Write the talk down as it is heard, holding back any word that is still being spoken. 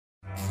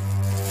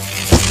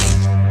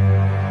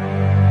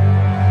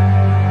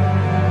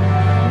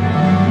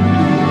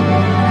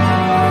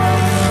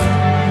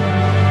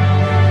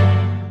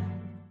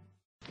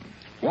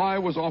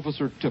was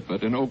Officer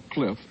Tippit in Oak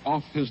Cliff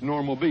off his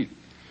normal beat?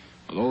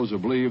 Those who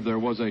believe there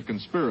was a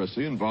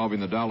conspiracy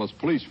involving the Dallas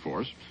police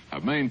force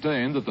have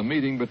maintained that the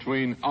meeting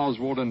between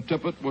Oswald and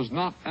Tippit was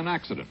not an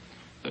accident,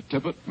 that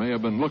Tippit may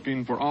have been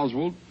looking for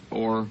Oswald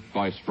or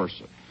vice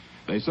versa.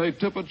 They say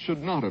Tippit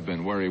should not have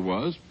been where he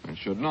was and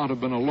should not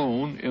have been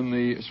alone in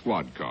the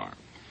squad car.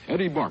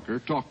 Eddie Barker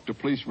talked to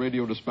police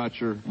radio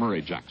dispatcher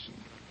Murray Jackson.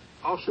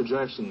 Officer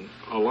Jackson,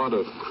 a lot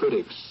of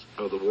critics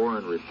of the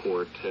Warren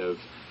report have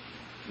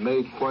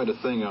made quite a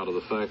thing out of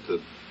the fact that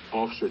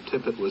Officer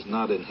Tippit was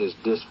not in his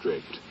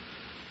district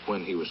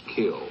when he was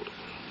killed.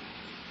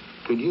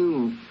 Could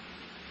you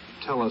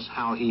tell us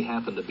how he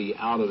happened to be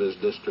out of his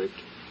district?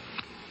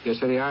 Yes,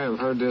 Eddie, I have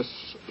heard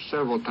this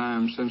several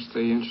times since the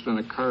incident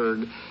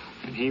occurred,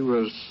 and he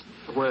was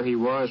where he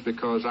was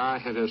because I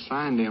had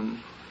assigned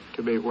him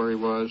to be where he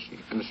was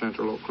in the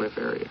central Oak Cliff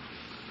area.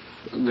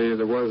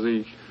 There was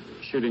the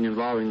shooting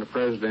involving the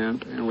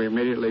president, and we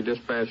immediately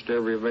dispatched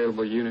every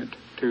available unit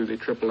to the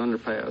triple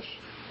underpass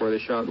where the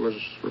shot was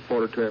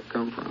reported to have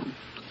come from.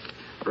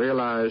 I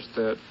realized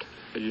that,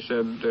 as you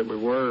said, that we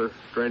were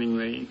draining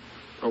the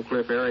Oak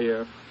Cliff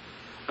area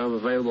of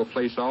available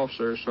police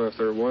officers, so if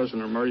there was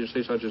an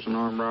emergency such as an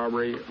armed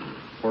robbery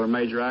or a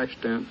major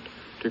accident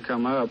to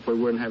come up, we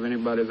wouldn't have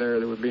anybody there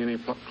that would be in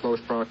any close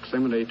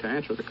proximity to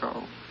answer the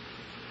call.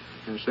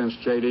 And since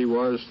J.D.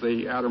 was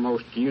the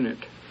outermost unit,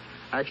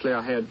 actually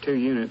I had two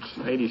units,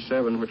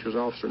 87, which was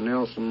Officer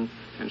Nelson,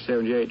 and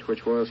 78,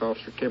 which was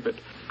Officer Tippit.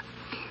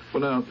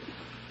 Well, now,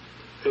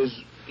 as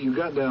you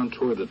got down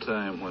toward the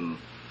time when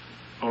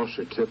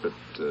Officer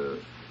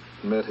Tippit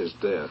met his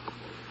death,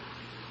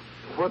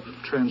 what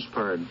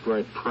transpired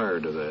right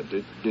prior to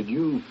that?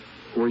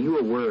 Were you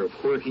aware of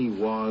where he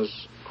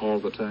was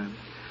all the time?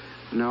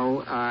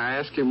 No, I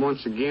asked him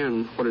once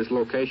again what his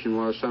location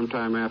was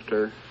sometime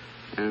after,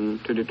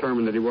 and to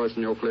determine that he was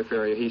in the Oak Cliff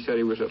area. He said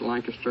he was at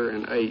Lancaster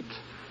and 8th,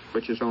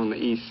 which is on the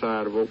east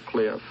side of Oak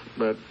Cliff,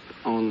 but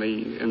in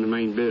the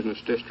main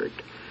business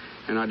district.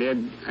 And I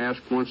did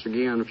ask once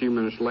again a few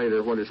minutes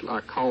later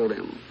I called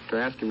him to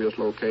ask him his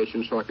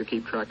location so I could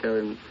keep track of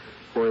him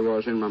where he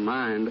was in my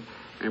mind,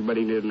 but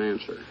he didn't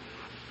answer.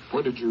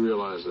 When did you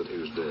realize that he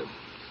was dead?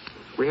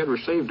 We had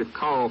received a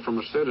call from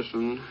a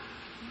citizen.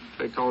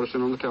 They called us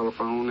in on the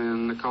telephone,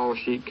 and the call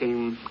sheet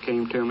came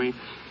to me,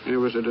 and it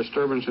was a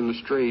disturbance in the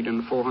street in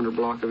the 400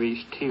 block of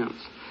East 10th.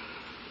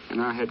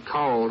 And I had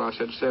called, I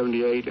said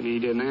 78, and he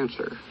didn't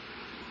answer.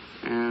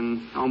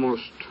 And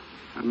almost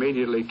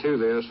immediately to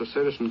this, a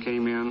citizen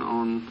came in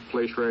on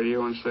police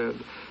radio and said,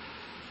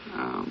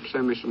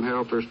 send me some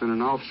help, there's been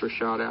an officer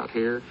shot out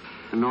here.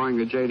 And knowing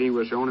that J.D.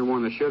 was the only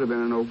one that should have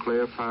been in Oak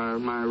Cliff,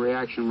 my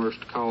reaction was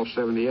to call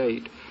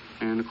 78.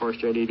 And, of course,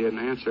 J.D. didn't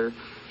answer.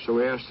 So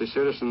we asked the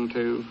citizen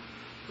to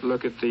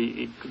look at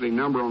the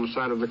number on the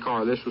side of the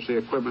car. This was the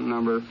equipment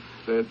number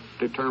that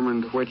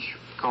determined which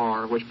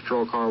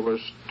patrol car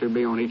was to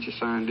be on each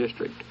assigned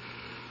district.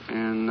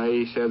 And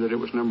they said that it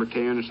was number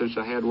 10, and since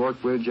I had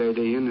worked with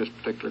J.D. in this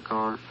particular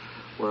car,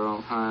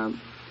 well, I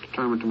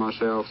determined to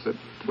myself that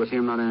with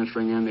him not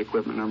answering and the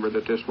equipment number,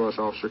 that this was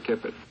Officer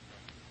Tippit.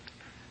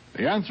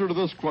 The answer to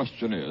this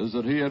question is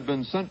that he had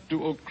been sent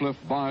to Oak Cliff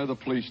by the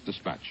police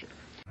dispatcher.